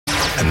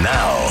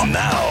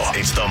Now,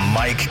 it's the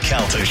Mike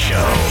Calta Show.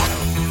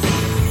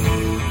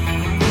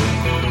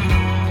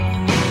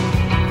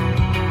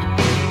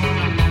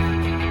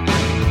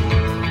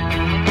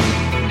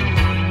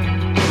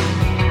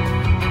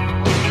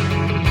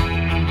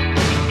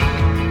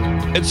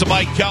 It's the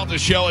Mike Calta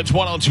Show. It's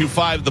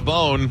 102.5 The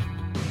Bone.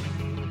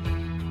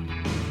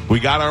 We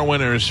got our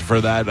winners for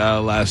that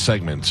last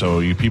segment. So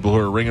you people who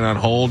are ringing on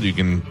hold, you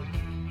can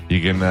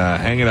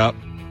hang it up,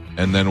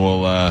 and then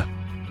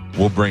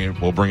we'll bring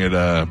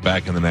it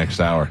back in the next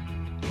hour.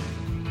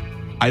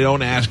 I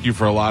don't ask you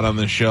for a lot on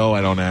this show.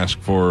 I don't ask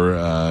for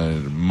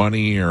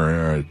money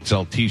or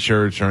sell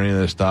T-shirts or any of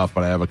this stuff,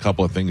 but I have a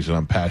couple of things that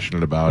I'm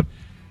passionate about.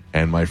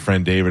 And my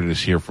friend David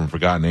is here from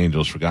Forgotten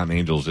Angels. Forgotten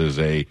Angels is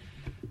a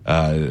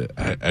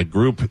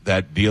group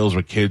that deals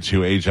with kids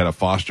who age out of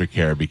foster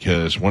care,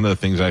 because one of the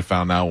things I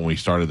found out when we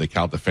started the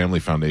Calta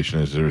Family Foundation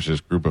is there's this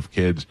group of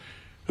kids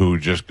who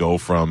just go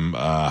from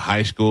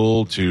high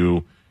school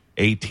to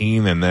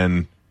 18, and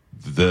then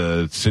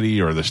the city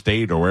or the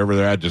state or wherever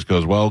they're at just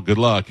goes, well, good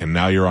luck, and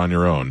now you're on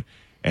your own.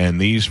 And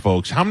these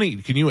folks, can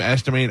you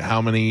estimate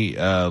how many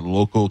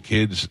local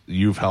kids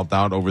you've helped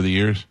out over the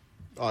years?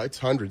 It's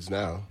hundreds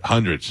now.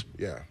 Hundreds?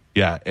 Yeah.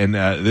 Yeah, and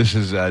this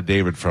is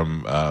David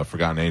from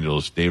Forgotten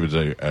Angels. David's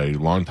a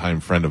longtime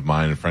friend of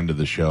mine, a friend of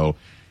the show.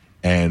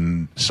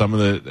 And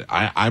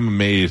I'm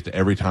amazed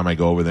every time I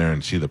go over there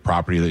and see the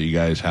property that you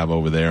guys have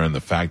over there, and the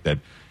fact that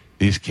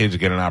these kids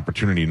get an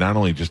opportunity not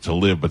only just to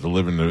live, but to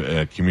live in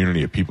a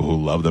community of people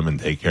who love them and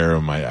take care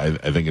of them.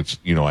 I think it's,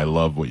 I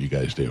love what you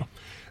guys do.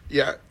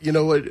 Yeah, you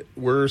know what?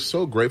 We're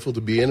so grateful to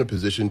be in a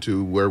position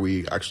to where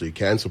we actually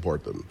can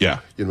support them. Yeah.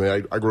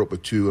 I grew up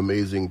with two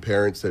amazing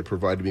parents that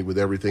provided me with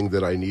everything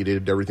that I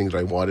needed, everything that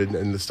I wanted,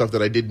 and the stuff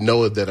that I didn't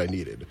know that I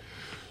needed.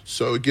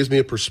 So it gives me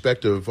a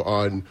perspective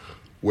on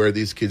where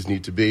these kids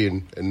need to be.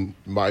 And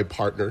my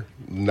partner,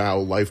 now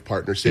life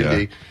partner,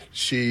 Cindy,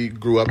 she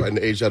grew up and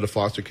aged out of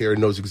foster care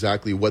and knows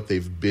exactly what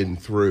they've been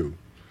through.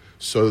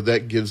 So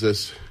that gives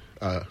us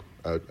a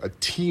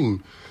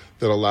team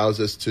that allows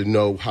us to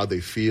know how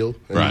they feel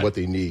and what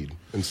they need.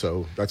 And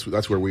so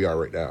that's where we are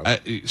right now.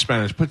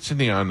 Spanish, put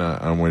Cindy on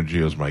one of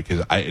Gio's mic.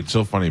 It's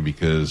so funny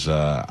because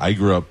I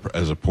grew up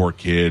as a poor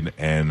kid,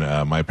 and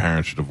my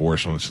parents were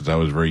divorced since I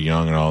was very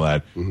young and all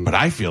that. Mm-hmm. But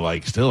I feel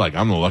like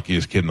I'm the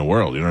luckiest kid in the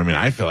world. You know what I mean?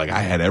 I feel like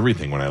I had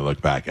everything when I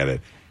look back at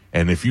it.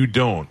 And if you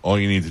don't, all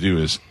you need to do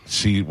is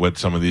see what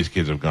some of these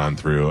kids have gone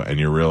through,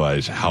 and you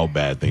realize how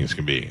bad things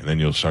can be. And then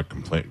you'll start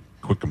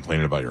quit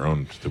complaining about your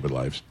own stupid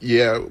lives.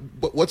 Yeah,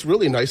 but what's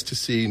really nice to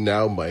see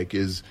now, Mike,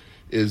 is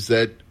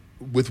that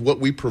with what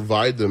we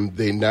provide them,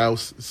 they now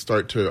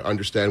start to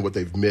understand what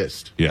they've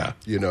missed. Yeah.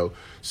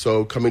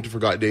 So coming to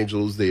Forgotten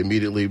Angels, they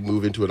immediately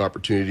move into an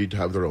opportunity to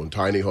have their own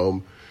tiny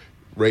home.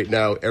 Right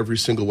now, every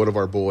single one of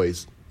our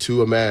boys,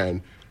 to a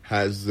man,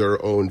 has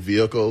their own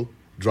vehicle,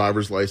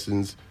 driver's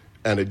license,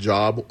 and a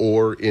job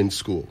or in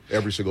school,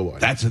 every single one.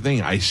 That's the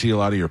thing. I see a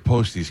lot of your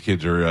posts. These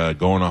kids are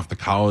going off to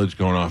college,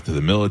 going off to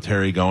the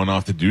military, going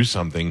off to do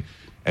something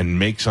and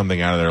make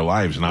something out of their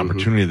lives, an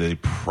opportunity that they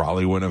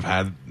probably wouldn't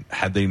have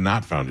had they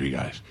not found you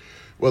guys.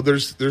 Well,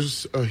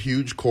 there's a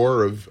huge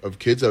core of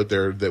kids out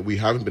there that we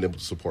haven't been able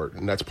to support,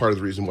 and that's part of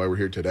the reason why we're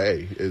here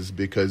today, is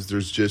because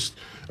there's just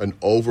an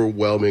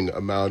overwhelming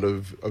amount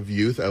of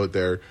youth out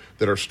there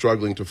that are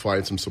struggling to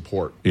find some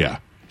support. Yeah.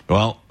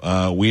 Well,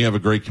 we have a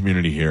great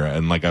community here,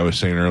 and like I was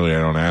saying earlier,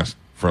 I don't ask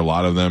for a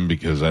lot of them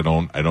because I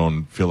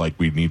don't feel like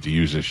we need to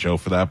use this show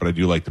for that, but I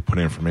do like to put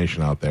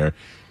information out there.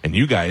 And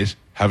you guys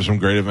have some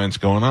great events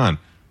going on.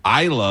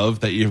 I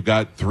love that you've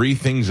got three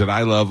things that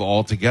I love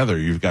all together.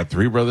 You've got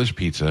Three Brothers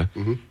Pizza,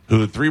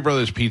 who Three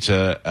Brothers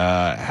Pizza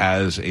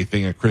has a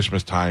thing at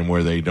Christmas time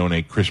where they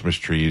donate Christmas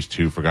trees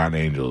to Forgotten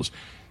Angels.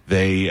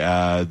 They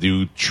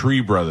do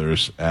Tree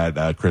Brothers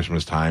at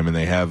Christmas time, and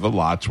they have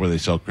lots where they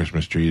sell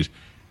Christmas trees.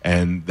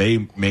 And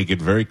they make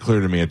it very clear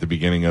to me at the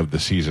beginning of the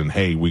season,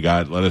 hey,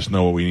 let us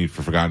know what we need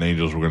for Forgotten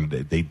Angels.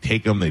 They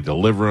take them, they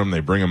deliver them, they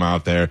bring them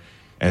out there,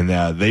 and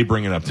they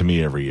bring it up to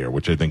me every year,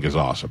 which I think is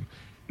awesome.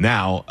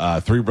 Now,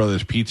 Three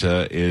Brothers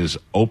Pizza is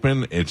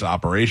open. It's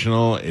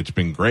operational. It's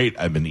been great.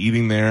 I've been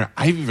eating there.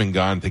 I've even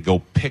gone to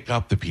go pick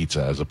up the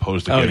pizza as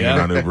opposed to getting it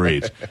on Uber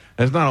Eats.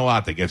 There's not a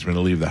lot that gets me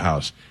to leave the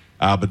house.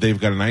 But they've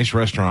got a nice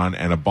restaurant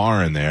and a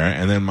bar in there.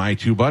 And then my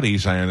two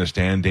buddies, I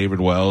understand, David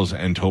Wells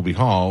and Toby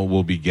Hall,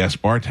 will be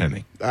guest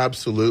bartending.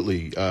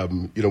 Absolutely.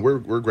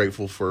 We're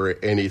grateful for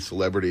any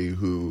celebrity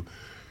who,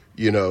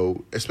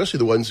 especially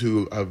the ones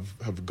who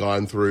have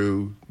gone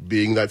through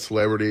being that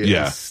celebrity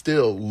and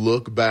still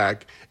look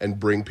back and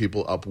bring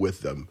people up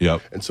with them.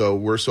 Yep. And so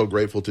we're so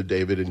grateful to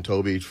David and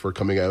Toby for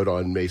coming out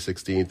on May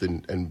 16th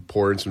and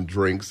pouring some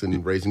drinks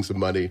and raising some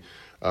money.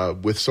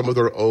 With some of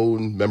their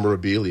own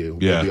memorabilia will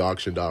be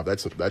auctioned off.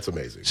 That's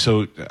amazing.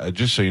 So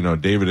just so you know,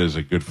 David is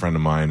a good friend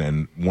of mine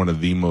and one of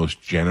the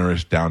most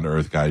generous,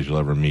 down-to-earth guys you'll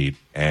ever meet.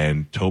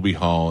 And Toby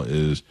Hall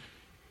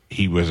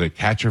he was a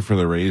catcher for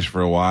the Rays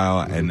for a while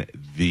and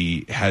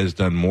has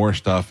done more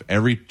stuff.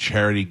 Every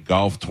charity,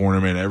 golf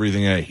tournament,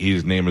 everything,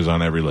 his name is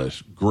on every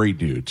list. Great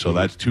dude. So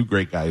that's two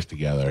great guys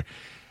together.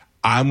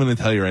 I'm going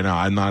to tell you right now,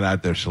 I'm not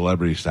at their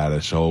celebrity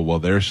status. So while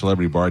they're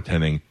celebrity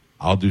bartending,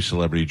 I'll do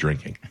celebrity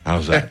drinking.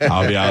 How's that?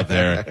 I'll be out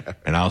there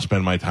and I'll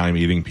spend my time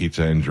eating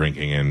pizza and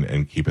drinking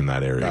and keeping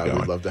that area going.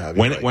 We'd love to have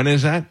you. When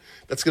is that?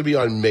 That's going to be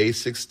on May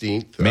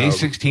 16th. May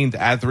 16th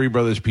at Three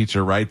Brothers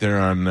Pizza right there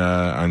on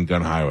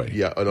Gun Highway.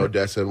 Yeah, on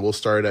Odessa. And we'll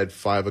start at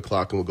 5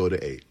 o'clock and we'll go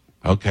to 8.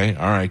 Okay.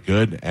 All right.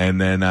 Good.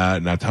 And then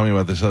now tell me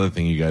about this other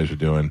thing you guys are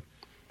doing.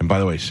 And by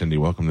the way, Cindy,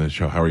 welcome to the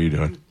show. How are you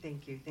doing?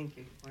 Thank you.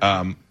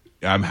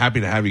 I'm happy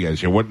to have you guys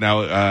here.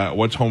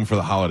 What's home for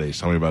the holidays?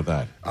 Tell me about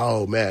that.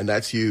 Oh, man,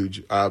 that's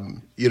huge.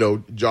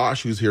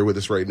 Josh, who's here with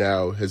us right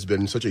now, has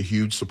been such a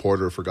huge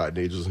supporter of Forgotten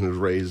Angels and has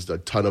raised a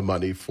ton of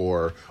money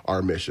for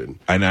our mission.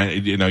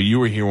 And you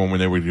were here when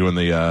they were doing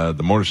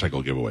the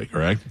motorcycle giveaway,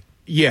 correct?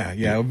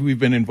 Yeah. We've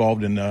been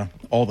involved in at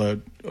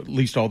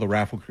least all the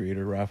raffle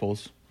creator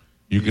raffles.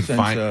 You can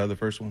find the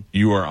first one.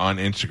 You are on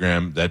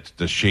Instagram. That's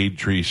the Shade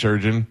Tree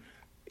Surgeon.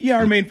 Yeah,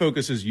 our main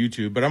focus is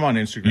YouTube, but I'm on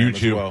Instagram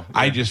as well. Yeah.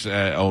 I just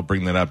I'll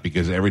bring that up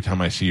because every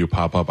time I see you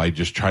pop up, I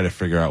just try to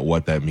figure out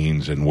what that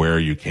means and where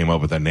you came up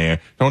with that name.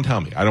 Don't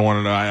tell me. I don't want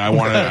to know. I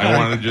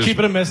want to just keep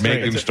it a mystery.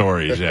 Making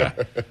stories. Yeah,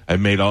 I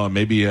made look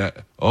at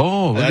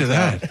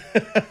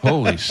that.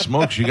 Holy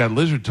smokes, you got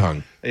lizard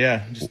tongue.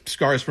 Yeah, just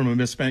scars from a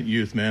misspent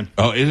youth, man.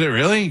 Oh, is it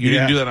really? You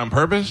didn't do that on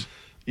purpose?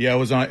 Yeah, it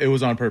was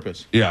on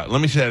purpose. Yeah, let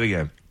me say that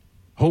again.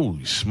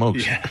 Holy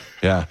smokes!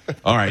 Yeah.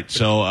 All right.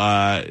 So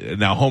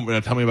now,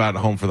 tell me about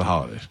Home for the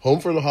Holidays. Home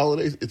for the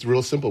Holidays. It's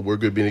real simple. We're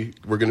going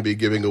to be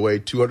giving away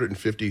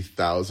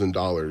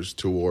 $250,000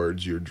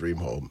 towards your dream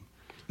home.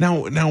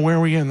 Now, where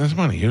are we getting this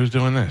money? Who's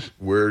doing this?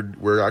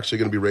 We're actually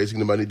going to be raising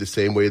the money the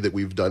same way that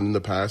we've done in the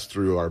past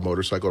through our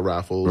motorcycle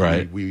raffle.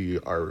 Right. We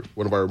are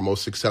one of our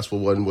most successful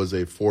one was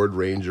a Ford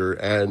Ranger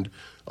and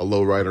a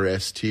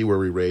Lowrider ST where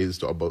we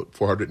raised about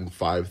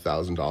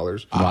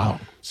 $405,000. Wow.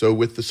 So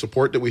with the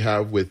support that we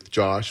have with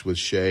Josh, with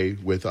Shay,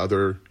 with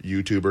other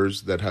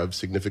YouTubers that have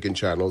significant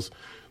channels,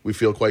 we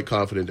feel quite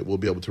confident that we'll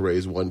be able to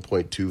raise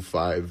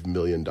 $1.25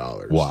 million.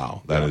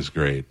 Wow, that is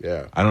great.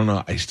 Yeah. I don't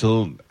know. I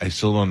still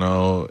don't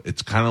know.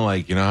 It's kind of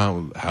like,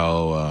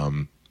 how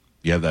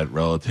you have that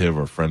relative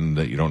or friend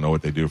that you don't know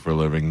what they do for a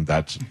living.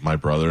 That's my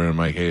brother. And I'm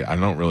like, hey, I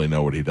don't really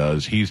know what he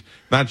does. He's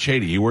not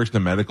shady. He works in the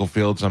medical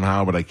field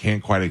somehow, but I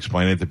can't quite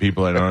explain it to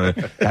people. I don't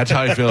know. That's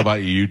how I feel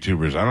about you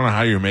YouTubers. I don't know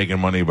how you're making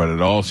money, but it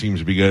all seems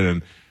to be good.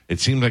 And it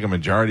seems like a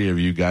majority of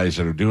you guys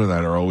that are doing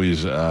that are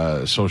always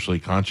socially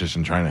conscious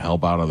and trying to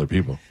help out other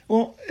people.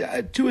 Well,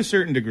 to a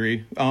certain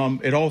degree.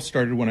 It all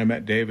started when I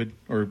met David,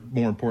 or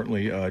more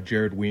importantly,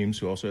 Jared Weems,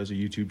 who also has a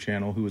YouTube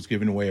channel, who was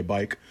giving away a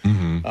bike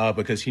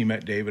because he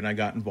met David, and I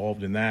got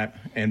involved in that.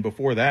 And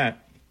before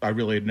that, I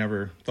really had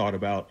never thought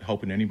about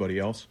helping anybody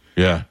else.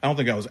 Yeah. I don't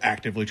think I was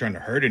actively trying to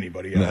hurt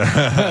anybody else,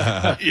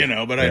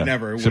 but I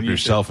never. Except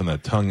yourself and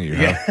that tongue that you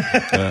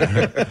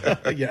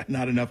have. Yeah,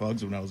 not enough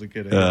hugs when I was a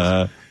kid.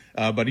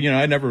 But,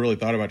 I never really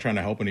thought about trying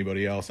to help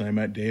anybody else. And I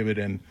met David,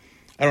 and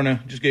I don't know,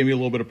 just gave me a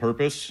little bit of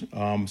purpose,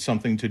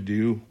 something to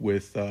do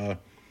with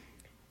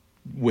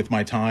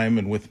my time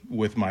and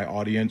with my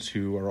audience,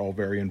 who are all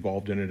very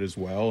involved in it as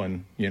well.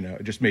 And,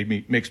 it just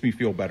makes me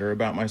feel better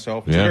about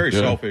myself. It's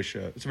selfish.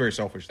 It's a very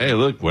selfish thing. Hey,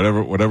 look,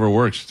 whatever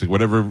works,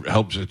 whatever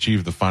helps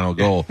achieve the final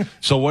goal.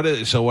 So what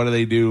do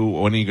they do?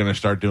 When are you going to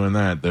start doing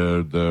that?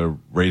 The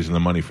raising the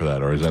money for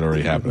that, or is that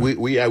already happening?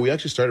 We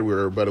actually started. We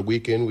were about a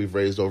week in. We've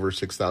raised over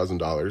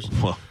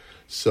 $6,000. Well,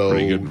 so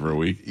pretty good for a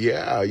week.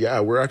 Yeah.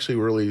 We're actually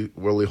really,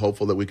 really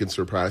hopeful that we can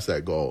surpass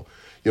that goal.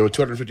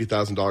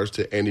 $250,000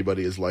 to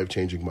anybody is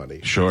life-changing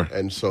money. Sure.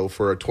 And so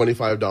for a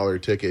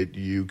 $25 ticket,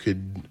 you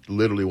could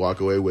literally walk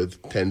away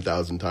with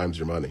 10,000 times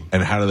your money.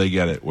 And how do they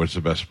get it? What's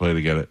the best way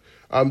to get it?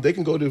 They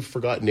can go to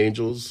Forgotten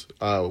Angels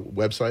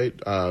website.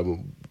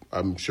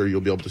 I'm sure you'll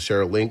be able to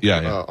share a link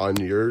on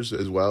yours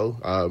as well.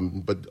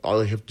 But all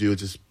they have to do is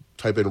just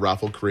type in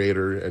raffle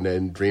creator and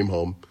then Dream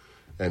Home,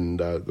 and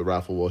the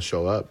raffle will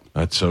show up.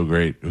 That's so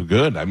great.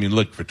 Good. I mean,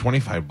 look, for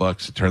 $25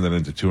 to turn that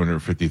into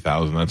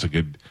 $250,000, that's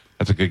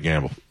a good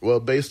gamble. Well,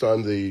 based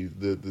on the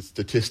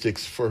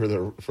statistics for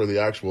the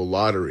actual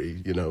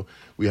lottery,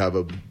 we have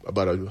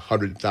about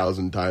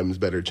 100,000 times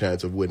better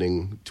chance of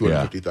winning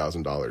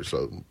 $250,000.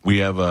 So we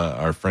have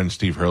our friend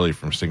Steve Hurley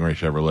from Stingray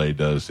Chevrolet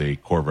does a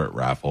Corvette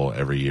raffle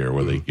every year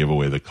where they give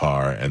away the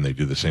car, and they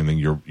do the same thing.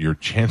 Your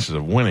chances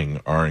of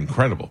winning are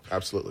incredible.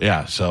 Absolutely.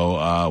 Yeah. So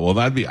I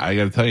got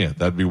to tell you,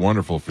 that'd be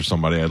wonderful for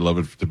somebody. I'd love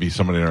it to be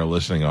somebody in our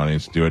listening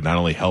audience to do it. Not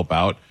only help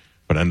out,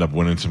 but end up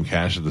winning some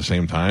cash at the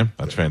same time.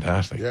 That's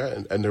fantastic.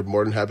 Yeah, and they're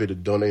more than happy to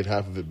donate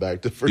half of it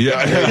back to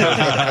Forgotten.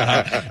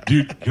 Yeah.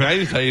 Dude, can I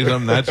just tell you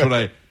something? That's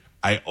what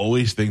I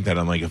always think that.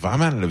 I'm like, if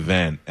I'm at an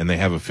event and they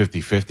have a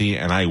 50-50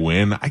 and I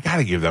win, I got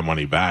to give that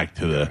money back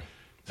to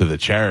the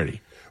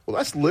charity. Well,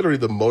 that's literally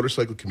the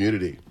motorcycle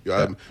community.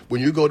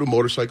 When you go to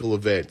motorcycle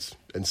events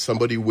and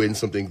somebody wins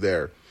something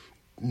there,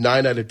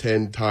 9 out of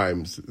 10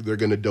 times they're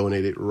going to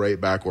donate it right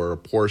back, or a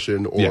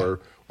portion, or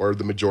or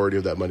the majority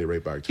of that money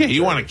right back to Yeah, the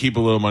you want to charity. keep a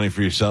little money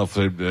for yourself.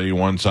 You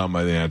won something,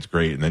 I think that's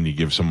great. And then you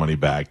give some money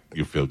back,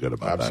 you feel good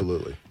about that.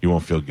 Absolutely. You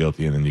won't feel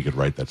guilty, and then you could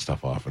write that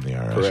stuff off in the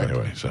IRS Correct.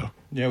 anyway. So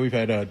Yeah, we've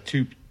had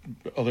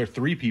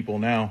three people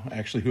now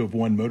actually who have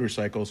won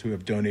motorcycles who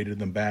have donated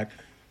them back.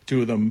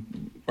 Two of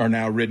them are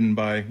now ridden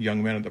by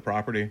young men at the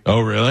property. Oh,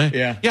 really?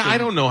 Yeah. Yeah, I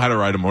don't know how to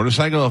ride a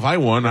motorcycle. If I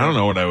won, I don't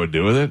know what I would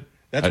do with it.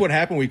 That's what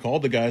happened. We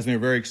called the guys, and they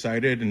were very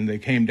excited, and they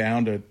came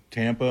down to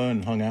Tampa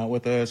and hung out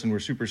with us, and we're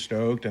super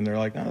stoked. And they're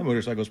like, "Oh, the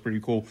motorcycle's pretty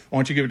cool. Why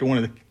don't you give it to one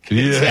of the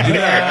kids?"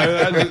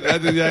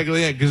 That's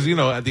exactly it. Because,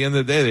 at the end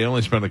of the day, they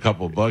only spend a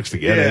couple of bucks to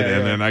get it,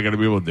 and they're not going to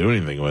be able to do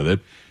anything with it.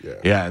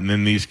 Yeah, and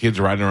then these kids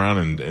riding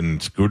around in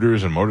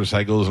scooters and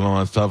motorcycles and all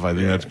that stuff, I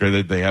think that's great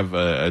that they have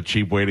a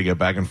cheap way to get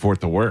back and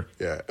forth to work.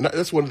 Yeah, and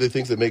that's one of the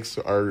things that makes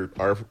our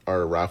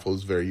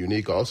raffles very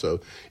unique also,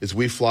 is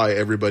we fly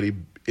everybody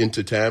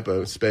into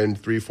Tampa,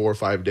 spend 3, 4,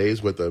 5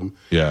 days with them,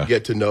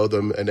 get to know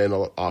them, and then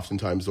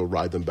oftentimes they'll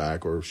ride them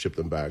back or ship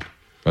them back.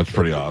 That's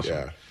pretty awesome.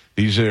 Yeah.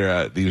 These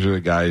are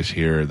the guys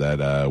here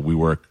that we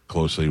work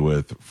closely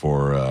with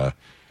for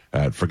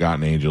at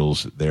Forgotten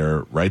Angels. They're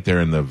right there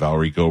in the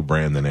Valrico,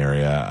 Brandon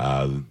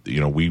area.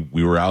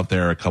 We were out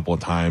there a couple of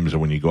times,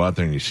 and when you go out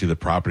there and you see the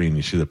property and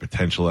you see the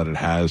potential that it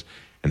has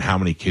and how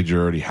many kids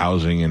you're already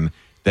housing, and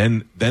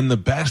then the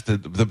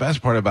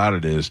best part about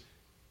it is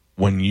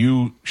when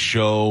you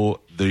show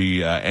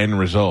the end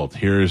result.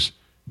 Here's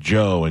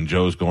Joe, and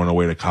Joe's going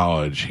away to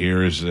college.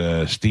 Here's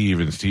Steve,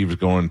 and Steve's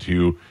going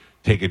to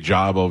take a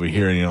job over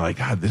here, and you're like,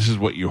 God, this is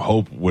what you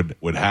hope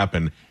would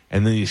happen.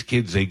 And then these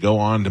kids, they go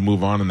on to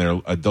move on in their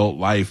adult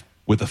life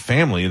with a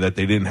family that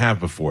they didn't have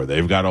before.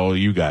 They've got all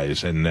you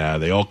guys, and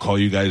they all call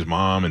you guys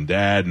mom and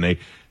dad, and they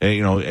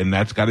and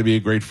that's got to be a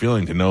great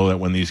feeling to know that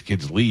when these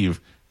kids leave,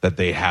 that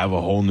they have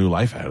a whole new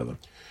life ahead of them.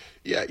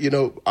 Yeah,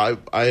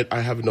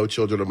 I have no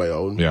children of my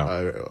own.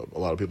 Yeah. A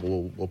lot of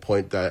people will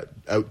point that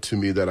out to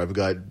me that I've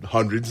got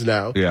hundreds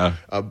now. Yeah.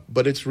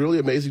 But it's really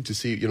amazing to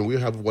see, we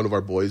have one of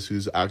our boys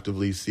who's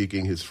actively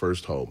seeking his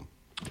first home.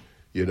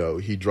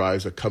 He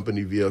drives a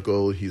company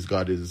vehicle. He's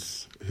got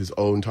his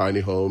own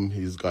tiny home.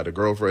 He's got a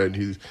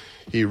girlfriend.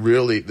 He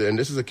really, and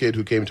this is a kid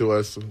who came to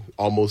us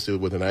almost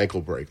with an ankle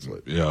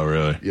bracelet. Yeah,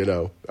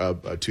 really.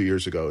 2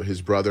 years ago.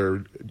 His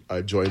brother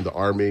joined the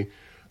Army.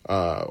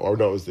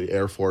 It was the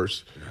Air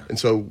Force. And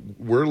so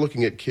we're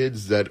looking at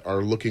kids that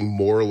are looking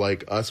more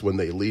like us when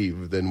they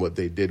leave than what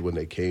they did when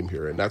they came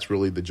here. And that's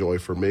really the joy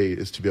for me,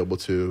 is to be able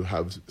to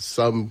have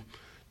some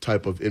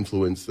type of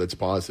influence that's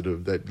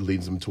positive that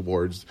leads them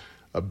towards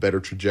a better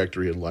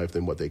trajectory in life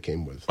than what they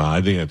came with.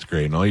 I think that's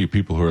great. And all you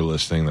people who are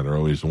listening that are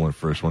always the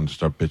first ones to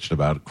start bitching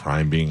about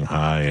crime being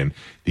high and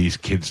these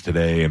kids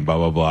today and blah,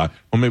 blah, blah,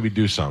 well, maybe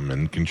do something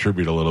and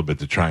contribute a little bit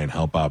to try and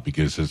help out,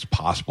 because it's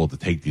possible to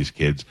take these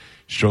kids,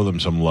 show them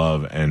some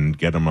love, and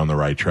get them on the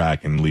right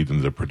track and lead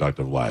them to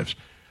productive lives.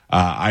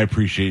 I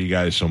appreciate you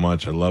guys so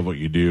much. I love what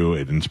you do.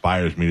 It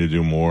inspires me to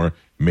do more.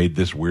 Made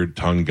this weird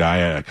tongue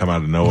guy come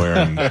out of nowhere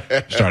and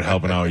start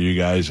helping out you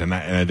guys. And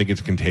I think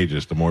it's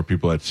contagious. The more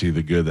people that see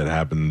the good that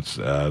happens,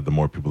 the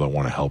more people that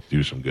want to help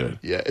do some good.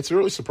 Yeah, it's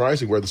really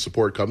surprising where the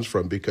support comes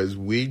from, because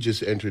we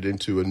just entered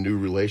into a new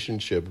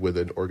relationship with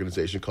an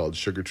organization called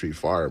Sugar Tree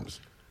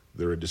Farms.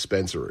 They're a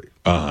dispensary.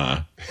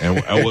 And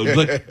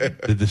look,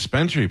 the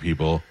dispensary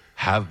people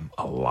have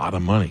a lot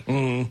of money.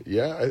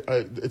 Yeah,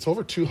 it's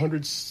over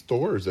 200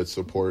 stores that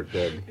support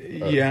them.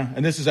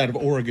 And this is out of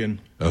Oregon.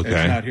 Okay.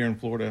 It's not here in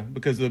Florida,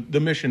 because the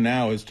mission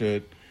now is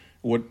to,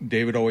 what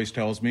David always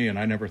tells me, and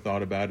I never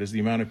thought about, is the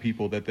amount of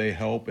people that they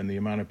help and the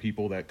amount of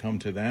people that come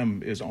to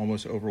them is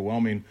almost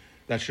overwhelming.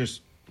 That's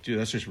just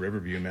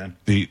Riverview, man.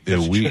 The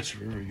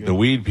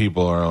weed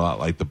people are a lot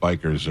like the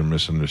bikers. They're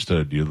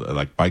misunderstood.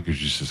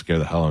 Bikers used to scare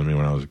the hell out of me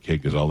when I was a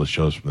kid, because all the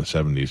shows from the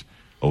 70s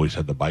always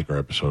had the biker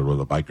episode where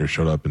the bikers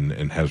showed up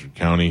in Hazard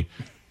County.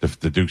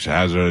 The Dukes of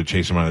Hazzard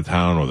chase them out of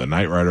town, or the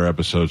Knight Rider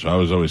episode. So I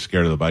was always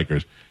scared of the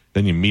bikers.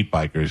 Then you meet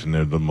bikers, and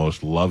they're the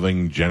most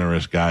loving,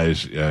 generous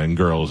guys and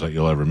girls that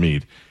you'll ever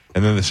meet.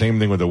 And then the same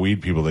thing with the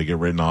weed people. They get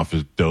written off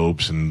as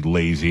dopes and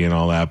lazy and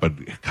all that.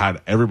 But God,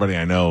 everybody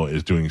I know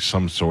is doing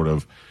some sort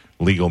of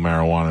legal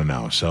marijuana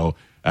now. So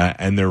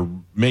and they're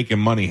making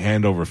money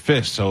hand over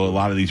fist. So a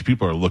lot of these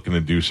people are looking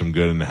to do some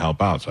good and to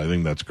help out. So I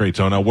think that's great.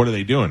 So now, what are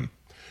they doing?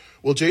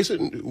 Well,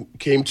 Jason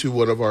came to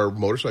one of our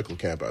motorcycle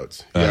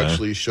campouts. He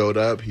actually showed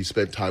up. He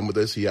spent time with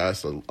us. He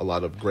asked a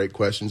lot of great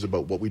questions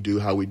about what we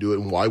do, how we do it,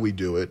 and why we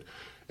do it,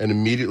 and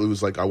immediately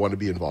was like, I want to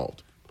be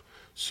involved.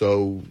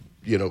 So,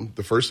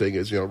 the first thing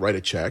is, write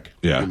a check.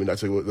 Yeah. I mean,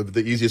 that's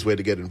the easiest way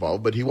to get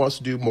involved. But he wants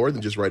to do more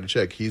than just write a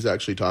check. He's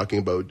actually talking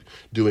about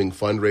doing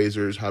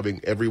fundraisers, having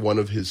every one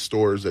of his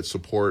stores that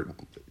support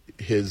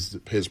his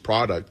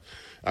product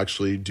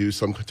actually do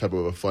some type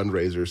of a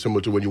fundraiser,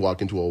 similar to when you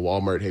walk into a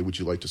Walmart. Hey, would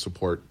you like to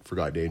support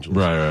Forgotten Angels?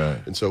 Right.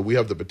 And so we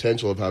have the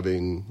potential of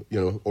having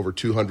over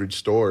 200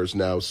 stores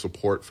now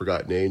support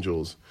Forgotten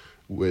Angels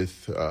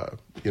with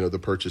the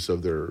purchase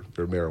of their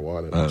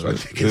marijuana. So I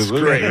think it's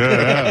great.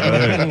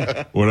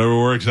 great. Whatever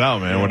works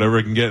out, man. Whatever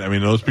it can get. I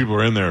mean, those people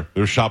are in there.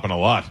 They're shopping a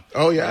lot.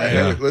 Oh yeah.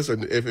 Hey,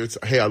 listen, if it's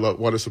I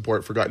want to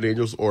support Forgotten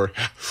Angels, or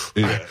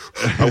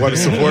I want to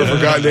support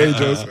Forgotten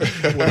Angels.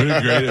 Wouldn't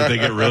it be great if they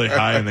get really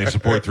high and they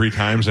support 3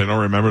 times? They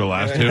don't remember the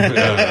last 2.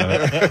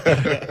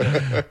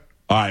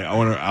 All right,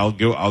 I'll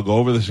go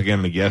over this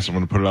again, and I'm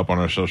going to put it up on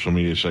our social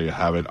media so you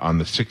have it. On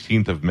the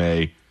 16th of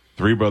May,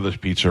 Three Brothers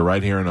Pizza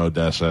right here in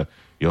Odessa.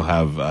 You'll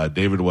have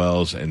David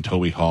Wells and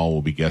Toby Hall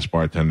will be guest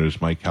bartenders.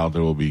 Mike Calta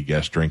will be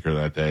guest drinker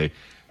that day.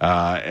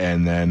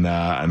 And then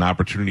an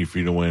opportunity for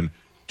you to win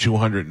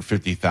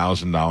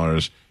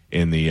 $250,000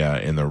 in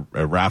the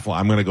raffle.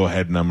 I'm going to go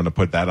ahead and I'm going to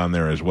put that on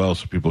there as well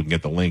so people can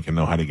get the link and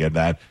know how to get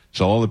that.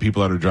 So all the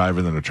people that are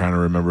driving that are trying to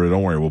remember it,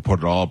 don't worry. We'll put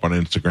it all up on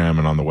Instagram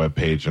and on the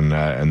webpage,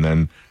 and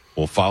then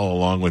we'll follow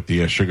along with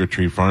the Sugar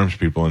Tree Farms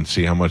people and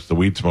see how much the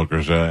weed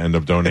smokers end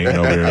up donating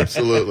over here.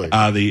 Absolutely.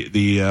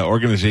 The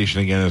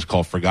organization, again, is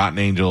called Forgotten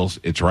Angels.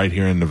 It's right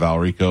here in the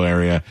Valrico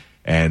area.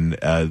 And,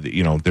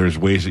 there's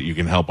ways that you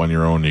can help on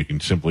your own. You can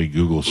simply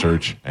Google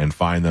search and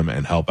find them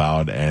and help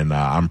out. And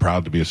I'm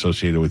proud to be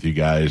associated with you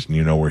guys.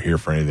 And, we're here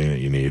for anything that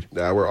you need.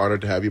 We're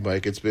honored to have you,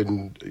 Mike. It's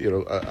been,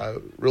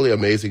 really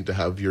amazing to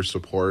have your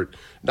support,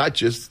 not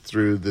just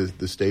through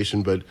the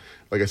station, but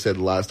like I said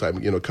last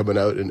time, coming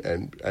out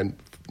and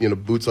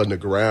boots on the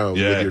ground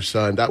with your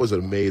son. That was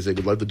amazing.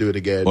 I'd love to do it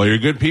again. Well, you're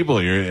good people.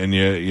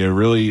 You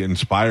really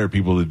inspire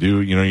people to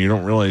do. You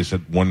don't realize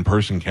that one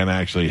person can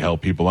actually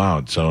help people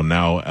out. So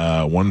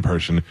now one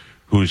person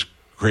who's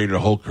created a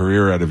whole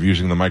career out of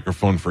using the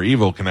microphone for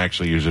evil can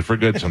actually use it for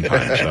good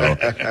sometimes. So,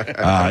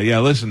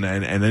 listen,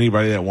 and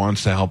anybody that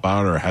wants to help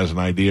out or has an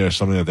idea or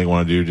something that they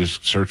want to do,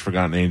 just search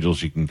Forgotten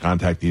Angels. You can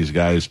contact these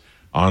guys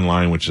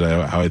online, which is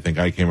how I think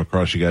I came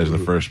across you guys in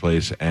the first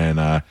place.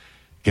 And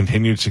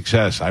continued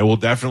success. I will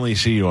definitely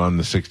see you on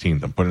the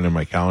 16th. I'm putting it in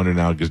my calendar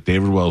now because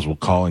David Wells will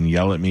call and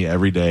yell at me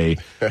every day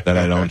that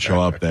I don't show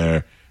up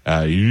there.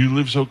 You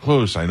live so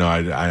close. I know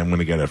I am going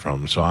to get it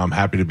from him. So I'm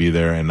happy to be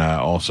there, and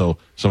also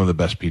some of the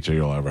best pizza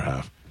you'll ever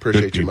have.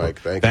 Appreciate you, Mike.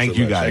 Thank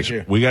you, guys.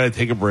 Thank you. We got to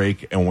take a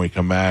break, and when we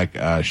come back,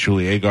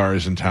 Shuli Agar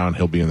is in town.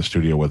 He'll be in the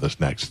studio with us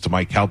next. It's the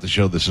Mike Calta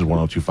Show. This is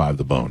 102.5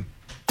 The Bone.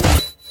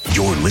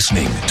 You're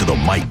listening to the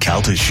Mike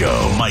Calta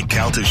Show. Mike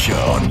Calta Show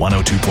on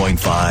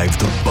 102.5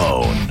 The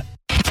Bone.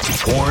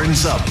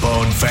 Horns up,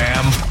 Bone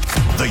fam.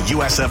 The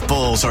USF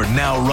Bulls are now